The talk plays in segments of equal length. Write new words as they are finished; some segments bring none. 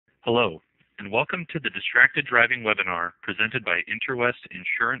Hello, and welcome to the Distracted Driving webinar presented by Interwest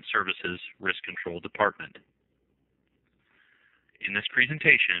Insurance Services Risk Control Department. In this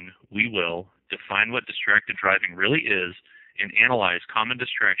presentation, we will define what distracted driving really is and analyze common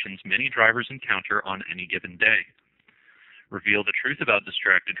distractions many drivers encounter on any given day, reveal the truth about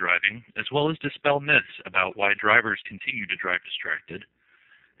distracted driving, as well as dispel myths about why drivers continue to drive distracted,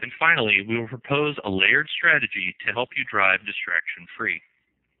 and finally, we will propose a layered strategy to help you drive distraction-free.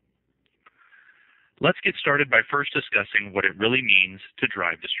 Let's get started by first discussing what it really means to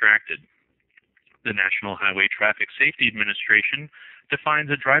drive distracted. The National Highway Traffic Safety Administration defines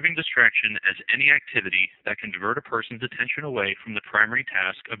a driving distraction as any activity that can divert a person's attention away from the primary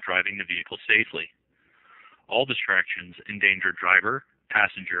task of driving the vehicle safely. All distractions endanger driver,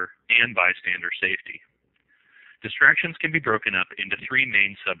 passenger, and bystander safety. Distractions can be broken up into three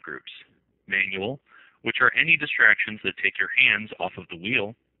main subgroups: manual, which are any distractions that take your hands off of the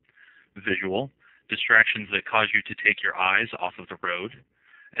wheel; visual, distractions that cause you to take your eyes off of the road;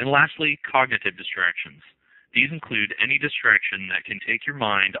 and lastly, cognitive distractions. These include any distraction that can take your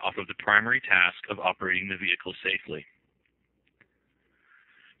mind off of the primary task of operating the vehicle safely.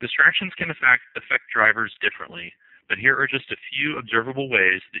 Distractions can affect drivers differently, but here are just a few observable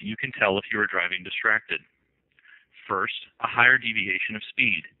ways that you can tell if you are driving distracted. First, a higher deviation of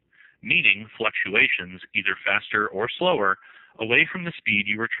speed, meaning fluctuations, either faster or slower, away from the speed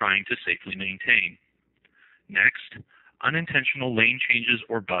you are trying to safely maintain. Next, unintentional lane changes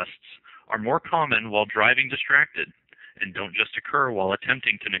or busts are more common while driving distracted and don't just occur while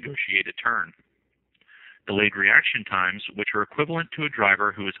attempting to negotiate a turn. Delayed reaction times, which are equivalent to a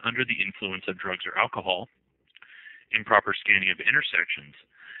driver who is under the influence of drugs or alcohol. Improper scanning of intersections.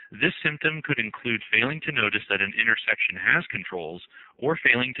 This symptom could include failing to notice that an intersection has controls or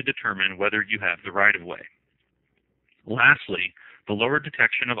failing to determine whether you have the right-of-way. Lastly, the lower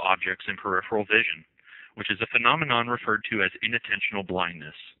detection of objects in peripheral vision, which is a phenomenon referred to as inattentional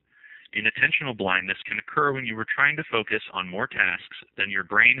blindness. Inattentional blindness can occur when you are trying to focus on more tasks than your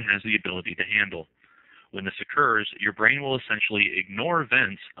brain has the ability to handle. When this occurs, your brain will essentially ignore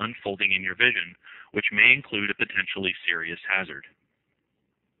events unfolding in your vision, which may include a potentially serious hazard.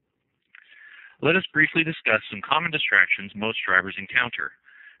 Let us briefly discuss some common distractions most drivers encounter.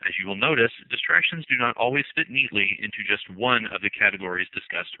 As you will notice, distractions do not always fit neatly into just one of the categories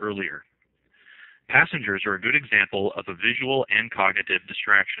discussed earlier. Passengers are a good example of a visual and cognitive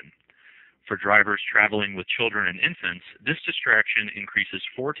distraction. For drivers traveling with children and infants, this distraction increases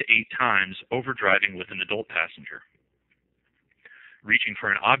 4 to 8 times over driving with an adult passenger. Reaching for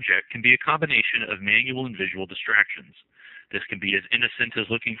an object can be a combination of manual and visual distractions. This can be as innocent as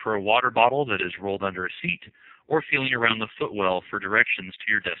looking for a water bottle that is rolled under a seat, or feeling around the footwell for directions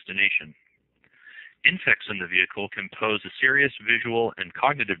to your destination. Insects in the vehicle can pose a serious visual and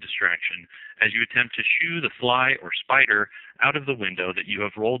cognitive distraction as you attempt to shoo the fly or spider out of the window that you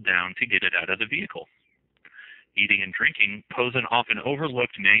have rolled down to get it out of the vehicle. Eating and drinking pose an often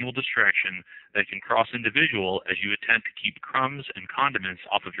overlooked manual distraction that can cross into visual as you attempt to keep crumbs and condiments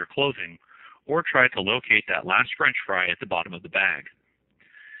off of your clothing, or try to locate that last French fry at the bottom of the bag.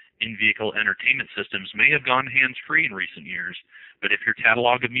 In-vehicle entertainment systems may have gone hands-free in recent years, but if your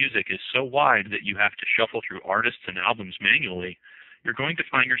catalog of music is so wide that you have to shuffle through artists and albums manually, you're going to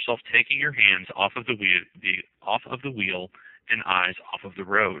find yourself taking your hands off of the wheel and eyes off of the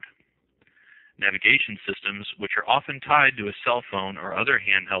road. Navigation systems, which are often tied to a cell phone or other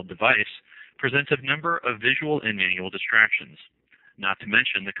handheld device, present a number of visual and manual distractions, not to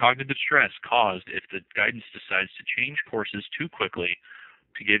mention the cognitive stress caused if the guidance decides to change courses too quickly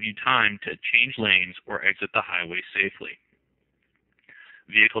to give you time to change lanes or exit the highway safely.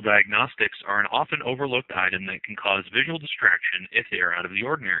 Vehicle diagnostics are an often overlooked item that can cause visual distraction if they are out of the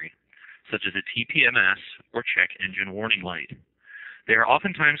ordinary, such as a TPMS or check engine warning light. They are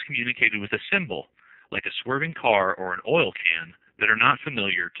oftentimes communicated with a symbol, like a swerving car or an oil can, that are not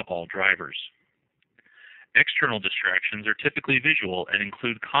familiar to all drivers. External distractions are typically visual and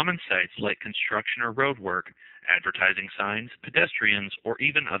include common sights like construction or road work, advertising signs, pedestrians, or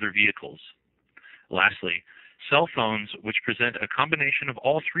even other vehicles. Lastly, cell phones, which present a combination of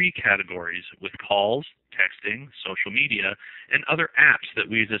all three categories with calls, texting, social media, and other apps that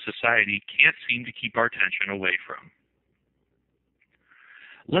we as a society can't seem to keep our attention away from.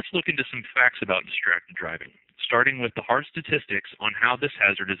 Let's look into some facts about distracted driving, starting with the hard statistics on how this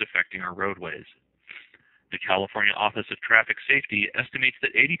hazard is affecting our roadways. The California Office of Traffic Safety estimates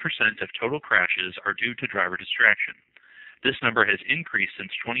that 80% of total crashes are due to driver distraction. This number has increased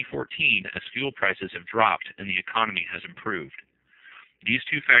since 2014 as fuel prices have dropped and the economy has improved. These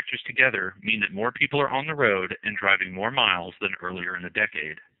two factors together mean that more people are on the road and driving more miles than earlier in the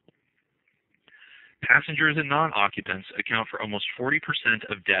decade. Passengers and non-occupants account for almost 40%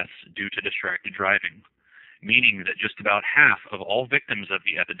 of deaths due to distracted driving, meaning that just about half of all victims of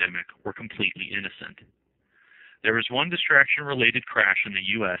the epidemic were completely innocent. There is one distraction-related crash in the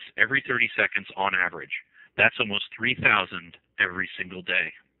U.S. every 30 seconds on average. That's almost 3,000 every single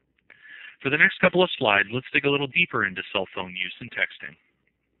day. For the next couple of slides, let's dig a little deeper into cell phone use and texting.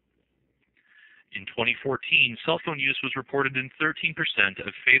 In 2014, cell phone use was reported in 13%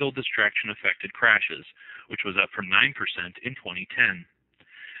 of fatal distraction-affected crashes, which was up from 9% in 2010.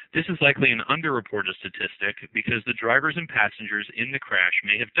 This is likely an underreported statistic because the drivers and passengers in the crash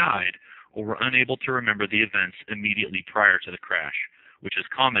may have died or were unable to remember the events immediately prior to the crash, which is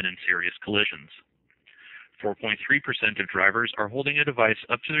common in serious collisions. 4.3% of drivers are holding a device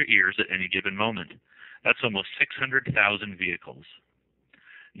up to their ears at any given moment. That's almost 600,000 vehicles.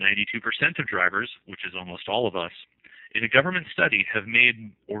 92% of drivers, which is almost all of us, in a government study have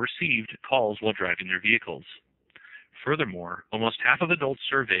made or received calls while driving their vehicles. Furthermore, almost half of adults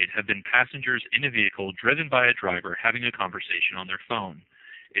surveyed have been passengers in a vehicle driven by a driver having a conversation on their phone.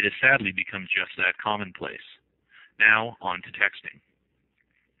 It has sadly become just that commonplace. Now, on to texting.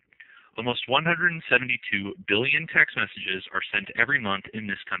 Almost 172 billion text messages are sent every month in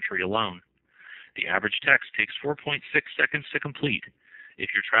this country alone. The average text takes 4.6 seconds to complete. If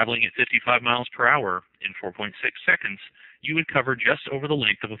you're traveling at 55 miles per hour, in 4.6 seconds, you would cover just over the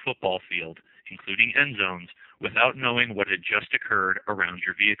length of a football field, including end zones, without knowing what had just occurred around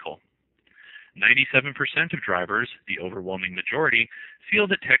your vehicle. 97% of drivers, the overwhelming majority, feel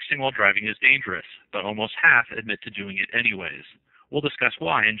that texting while driving is dangerous, but almost half admit to doing it anyways. We'll discuss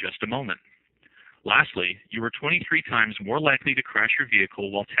why in just a moment. Lastly, you are 23 times more likely to crash your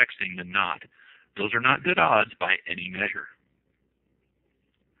vehicle while texting than not. Those are not good odds by any measure.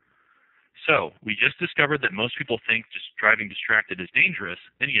 So, we just discovered that most people think just driving distracted is dangerous,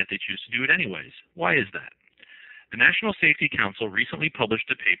 and yet they choose to do it anyways. Why is that? The National Safety Council recently published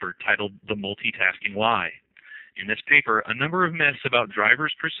a paper titled The Multitasking Lie. In this paper, a number of myths about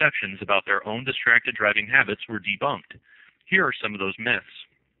drivers' perceptions about their own distracted driving habits were debunked. Here are some of those myths.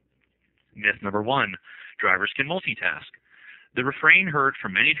 Myth number 1, drivers can multitask. The refrain heard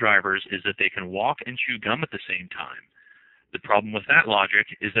from many drivers is that they can walk and chew gum at the same time. The problem with that logic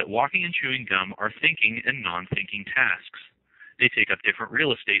is that walking and chewing gum are thinking and non-thinking tasks. They take up different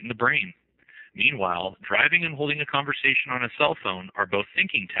real estate in the brain. Meanwhile, driving and holding a conversation on a cell phone are both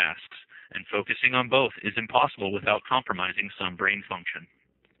thinking tasks, and focusing on both is impossible without compromising some brain function.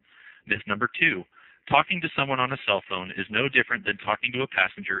 Myth number 2, talking to someone on a cell phone is no different than talking to a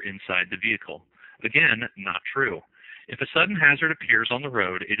passenger inside the vehicle. Again, not true. If a sudden hazard appears on the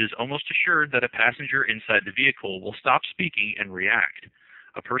road, it is almost assured that a passenger inside the vehicle will stop speaking and react.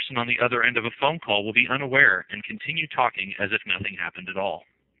 A person on the other end of a phone call will be unaware and continue talking as if nothing happened at all.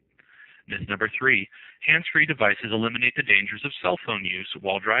 Myth number 3, hands-free devices eliminate the dangers of cell phone use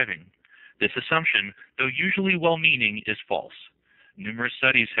while driving. This assumption, though usually well-meaning, is false. Numerous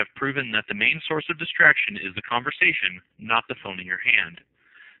studies have proven that the main source of distraction is the conversation, not the phone in your hand.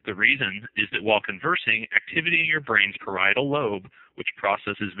 The reason is that while conversing, activity in your brain's parietal lobe, which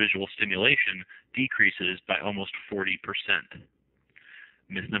processes visual stimulation, decreases by almost 40%.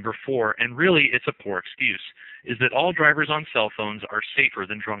 Myth number 4, and really it's a poor excuse, is that all drivers on cell phones are safer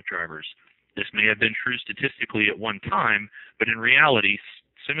than drunk drivers. This may have been true statistically at one time, but in reality,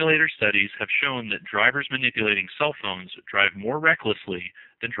 simulator studies have shown that drivers manipulating cell phones drive more recklessly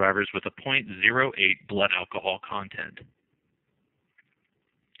than drivers with a 0.08 blood alcohol content.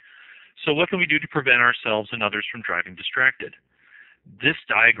 So what can we do to prevent ourselves and others from driving distracted? This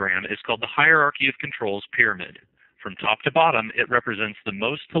diagram is called the hierarchy of controls pyramid. From top to bottom, it represents the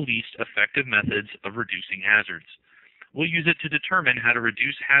most to least effective methods of reducing hazards. We'll use it to determine how to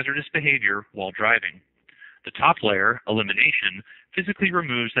reduce hazardous behavior while driving. The top layer, elimination, physically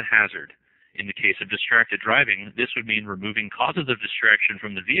removes the hazard. In the case of distracted driving, this would mean removing causes of distraction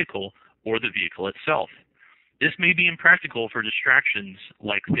from the vehicle or the vehicle itself. This may be impractical for distractions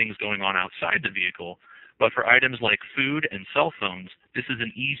like things going on outside the vehicle, but for items like food and cell phones, this is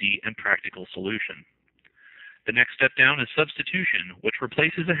an easy and practical solution. The next step down is substitution, which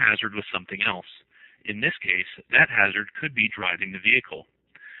replaces a hazard with something else. In this case, that hazard could be driving the vehicle.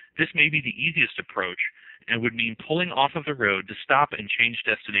 This may be the easiest approach and would mean pulling off of the road to stop and change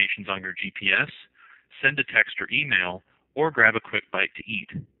destinations on your GPS, send a text or email, or grab a quick bite to eat.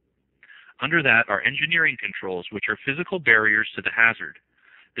 Under that are engineering controls, which are physical barriers to the hazard.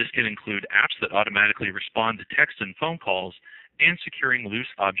 This can include apps that automatically respond to text and phone calls, and securing loose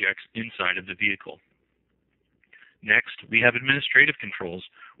objects inside of the vehicle. Next, we have administrative controls,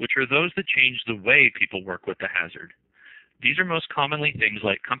 which are those that change the way people work with the hazard. These are most commonly things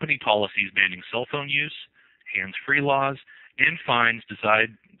like company policies banning cell phone use, hands-free laws, and fines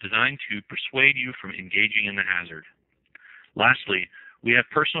designed to persuade you from engaging in the hazard. Lastly, we have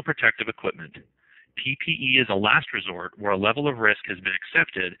personal protective equipment. PPE is a last resort where a level of risk has been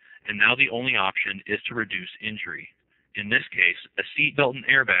accepted, and now the only option is to reduce injury. In this case, a seatbelt and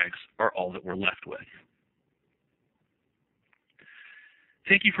airbags are all that we're left with.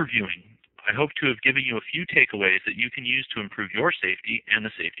 Thank you for viewing. I hope to have given you a few takeaways that you can use to improve your safety and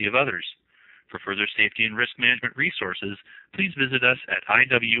the safety of others. For further safety and risk management resources, please visit us at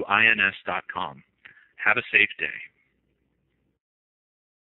iwins.com. Have a safe day.